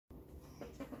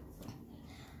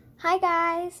Hi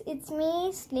guys, it's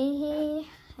me, Snehi,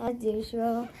 as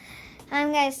usual.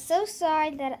 I'm guys so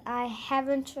sorry that I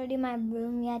haven't showed you my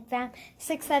room yet, but I'm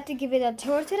so excited to give you the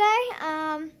tour today.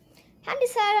 Haven't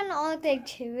decided on all of the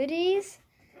activities,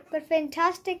 but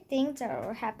fantastic things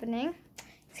are happening.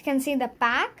 As you can see in the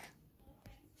back.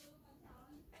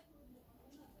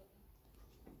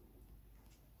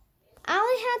 I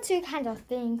only had two kinds of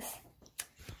things.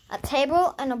 A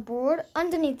table and a board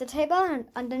underneath the table and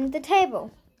underneath the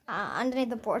table. Underneath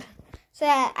the board. So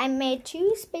I made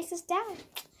two spaces down.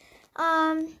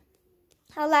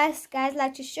 I'd guys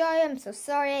like to show you. I'm so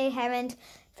sorry I haven't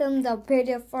filmed a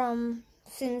video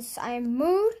since I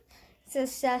moved. So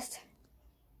it's just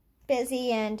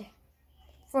busy and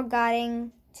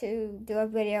forgetting to do a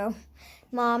video.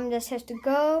 Mom just has to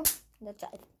go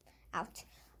out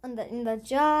in the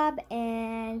job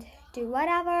and do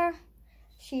whatever.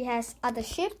 She has other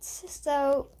shifts,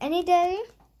 so any day,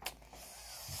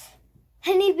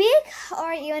 any week,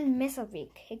 or even miss a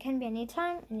week. It can be any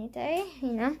time, any day,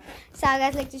 you know. So I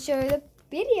guys like to show you the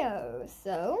video.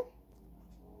 So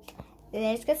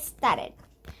let's get started.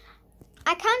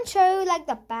 I can't show you like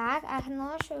the back. I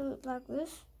cannot show you like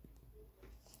this.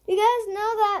 You guys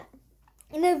know that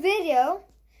in the video,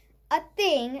 a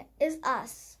thing is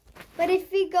us. But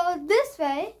if we go this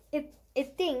way, it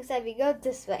thinks that we go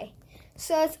this way.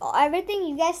 So it's everything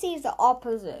you guys see is the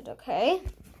opposite, okay?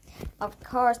 Of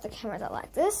course, the cameras are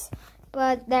like this,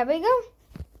 but there we go.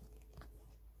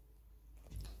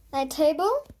 My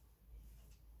table,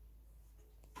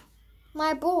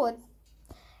 my board.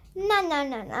 No.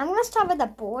 I'm gonna start with the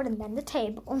board and then the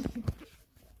table.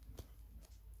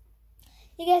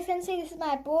 You guys can see this is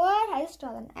my board. I just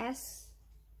draw an S.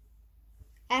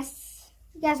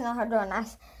 You guys know how to draw an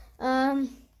S.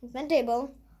 My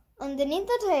table. Underneath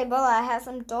the table, I have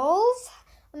some dolls.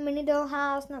 A mini doll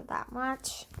house, not that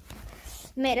much.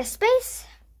 Made a space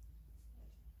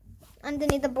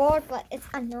underneath the board, but it's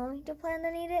annoying to play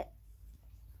underneath it.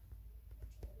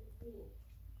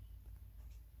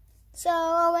 So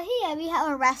over here we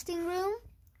have a resting room.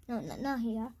 No, not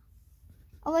here.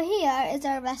 Over here is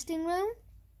our resting room.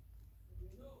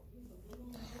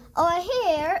 Over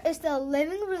here is the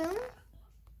living room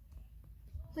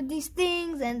with these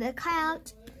things and the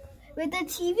couch with the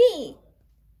TV.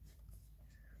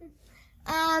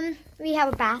 We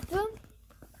have a bathroom.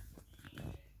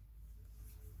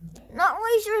 Not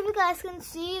really sure if you guys can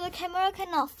see. The camera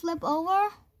cannot flip over.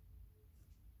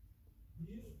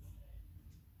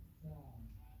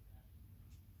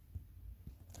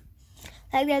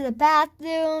 Like there's a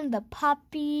bathroom, the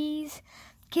puppies,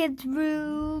 kids'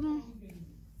 room.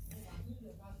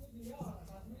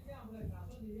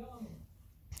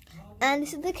 And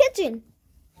this is the kitchen.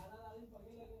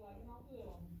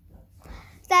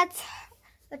 That's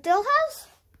a doll house.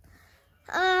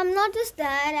 Not just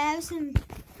that, I have some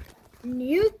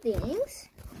new things.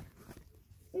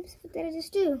 Oops, what did I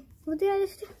just do?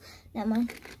 Never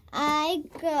mind. I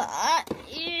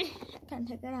can't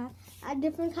take it out. I have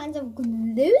different kinds of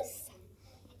glues.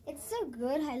 It's so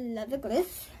good. I love the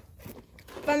glues.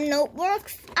 From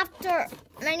notebooks, after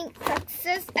many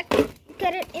success, I can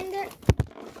get it in there.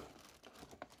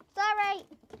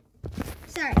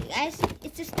 Sorry guys,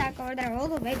 it's just stuck over there all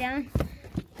the way down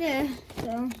there.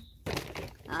 So,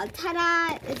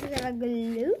 ta-da! This is a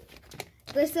glue.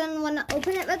 This one wanna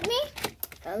open it with me?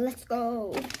 So let's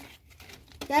go.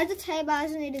 There's a table. I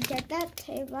just need to get that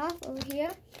table off over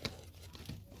here.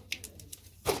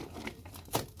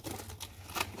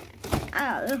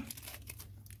 Oh,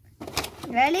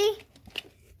 really?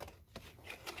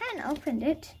 I hadn't opened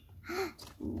it.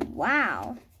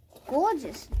 Wow,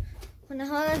 gorgeous. Wonder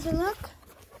how does it look?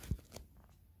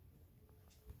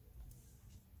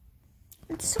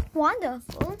 It's so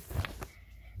wonderful.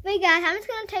 Wait guys, I'm just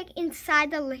gonna take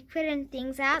inside the liquid and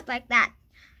things out like that.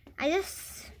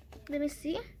 Let me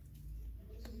see.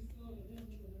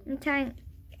 I'm trying.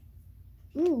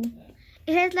 Ooh,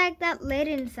 it has like that lid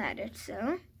inside it,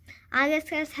 so I just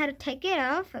guys had to take it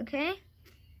off, okay?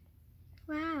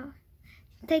 Wow,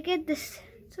 take it this,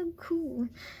 so cool.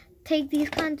 Take these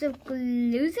kinds of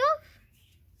glues off.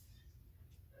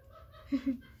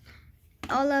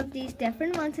 All of these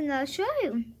different ones, and I'll show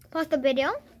you. Pause the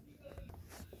video.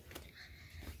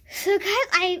 So guys,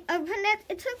 I opened it.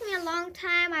 It took me a long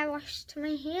time. I washed my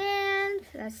hands.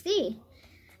 Let's see.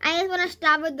 I just want to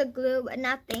start with the glue, but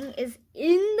nothing is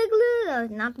in the glue.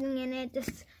 There's nothing in it.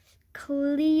 Just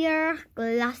clear,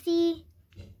 glossy.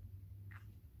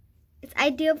 It's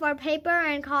ideal for paper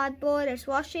and cardboard. It's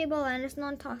washable and it's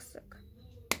non-toxic.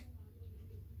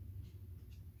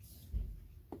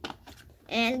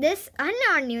 And this, I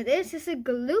never knew this is a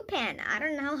glue pen. I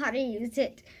don't know how to use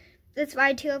it. It's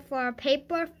ideal for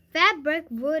paper, fabric,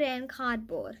 wood, and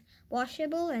cardboard.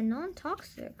 Washable and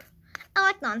non-toxic. I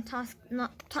like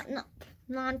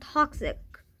non-toxic.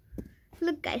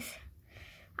 Look, guys.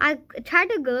 I tried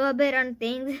to glue a bit on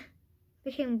things.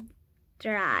 Became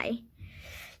dry.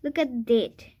 Look at the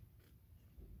date.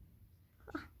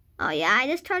 Oh yeah, I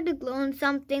just tried to glue on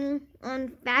something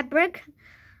on fabric.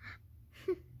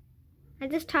 I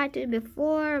just tried to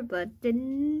before, but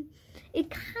didn't.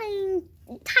 It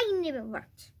tiny bit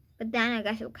worked. But then I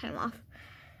guess it came off.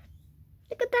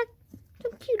 Look at that. So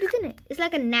cute, isn't it? It's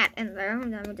like a net in there.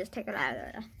 And then we just take it out of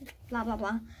there. Blah, blah,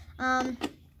 blah.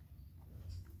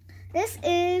 This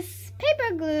is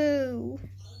paper glue.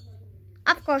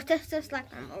 Of course, this is just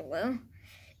like normal glue.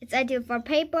 It's ideal for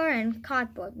paper and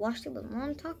cardboard. Washable,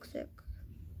 non-toxic.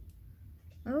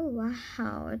 Oh,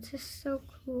 wow. It's just so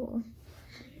cool.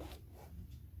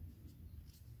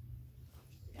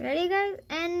 Ready, guys?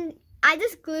 And I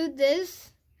just glued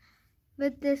this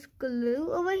with this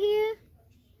glue over here.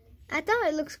 I thought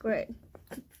it looks great.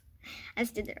 I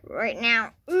just did it right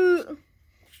now. Ooh.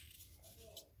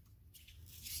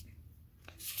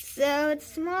 So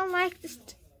it's more like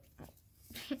just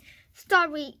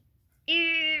story.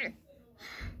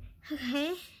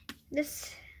 Okay.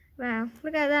 Wow,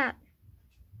 look at that.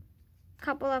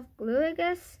 Couple of glue, I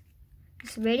guess.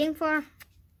 Just waiting for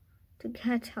to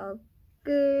get all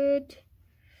good.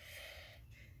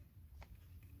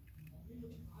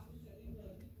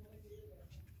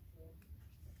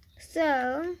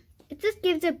 So it just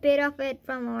gives a bit of it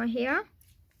from over here.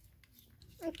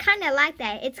 I kind of like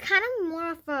that. It's kind of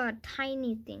more of a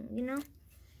tiny thing, you know.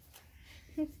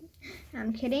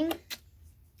 I'm kidding.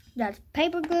 That's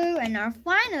paper glue, and our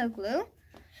final glue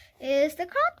is the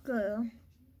card glue.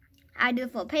 Ideal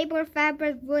for paper,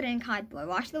 fabric, wood, and cardboard.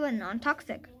 Washable and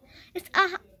non-toxic. It's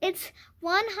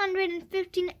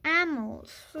 115 ml,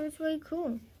 so it's really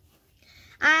cool.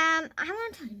 I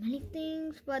want to tell you many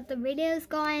things, but the video is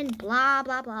going blah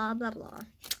blah blah blah blah.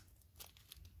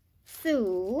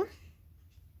 So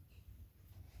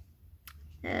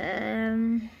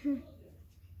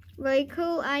very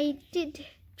cool. I did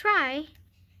try,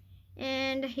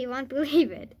 and you won't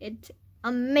believe it. It's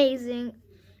amazing.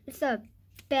 It's the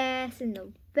best and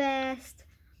the best.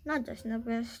 Not just the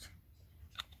best.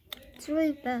 It's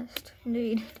really best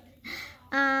indeed.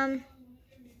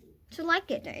 So like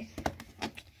it, guys.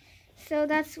 So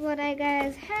that's what I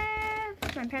guys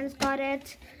have. My parents got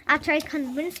it. After I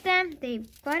convinced them, they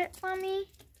got it for me.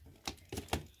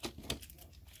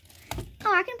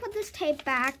 Oh, I can put this tape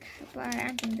back, but I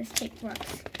don't think this tape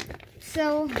works.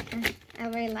 So I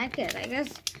really like it, I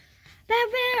guess. But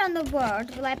where on the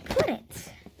world will I put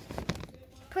it?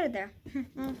 Put it there.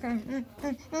 Okay.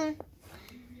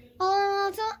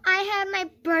 Also, I had my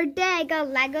birthday. I got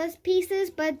Legos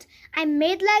pieces, but I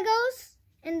made Legos.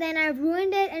 And then I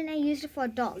ruined it and I used it for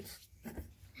dolls.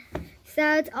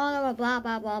 So it's all over blah,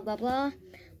 blah, blah, blah, blah.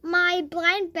 My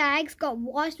blind bags got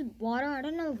washed with water. I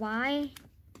don't know why.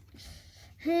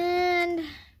 And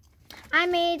I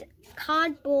made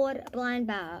cardboard blind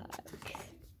bags.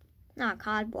 Not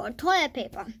cardboard, toilet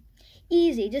paper.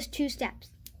 Easy, just 2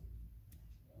 steps.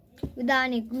 Without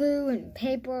any glue and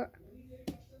paper.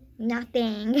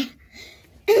 Nothing.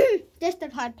 Just the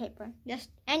hard paper.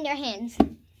 And your hands.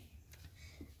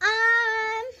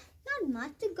 Not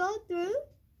much to go through,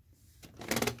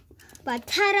 but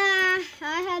ta-da!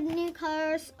 I had new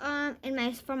colors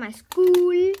for my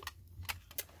school.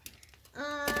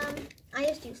 I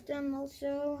just used them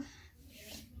also.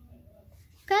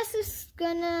 Gus is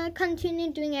gonna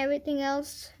continue doing everything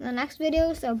else in the next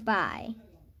video, so bye.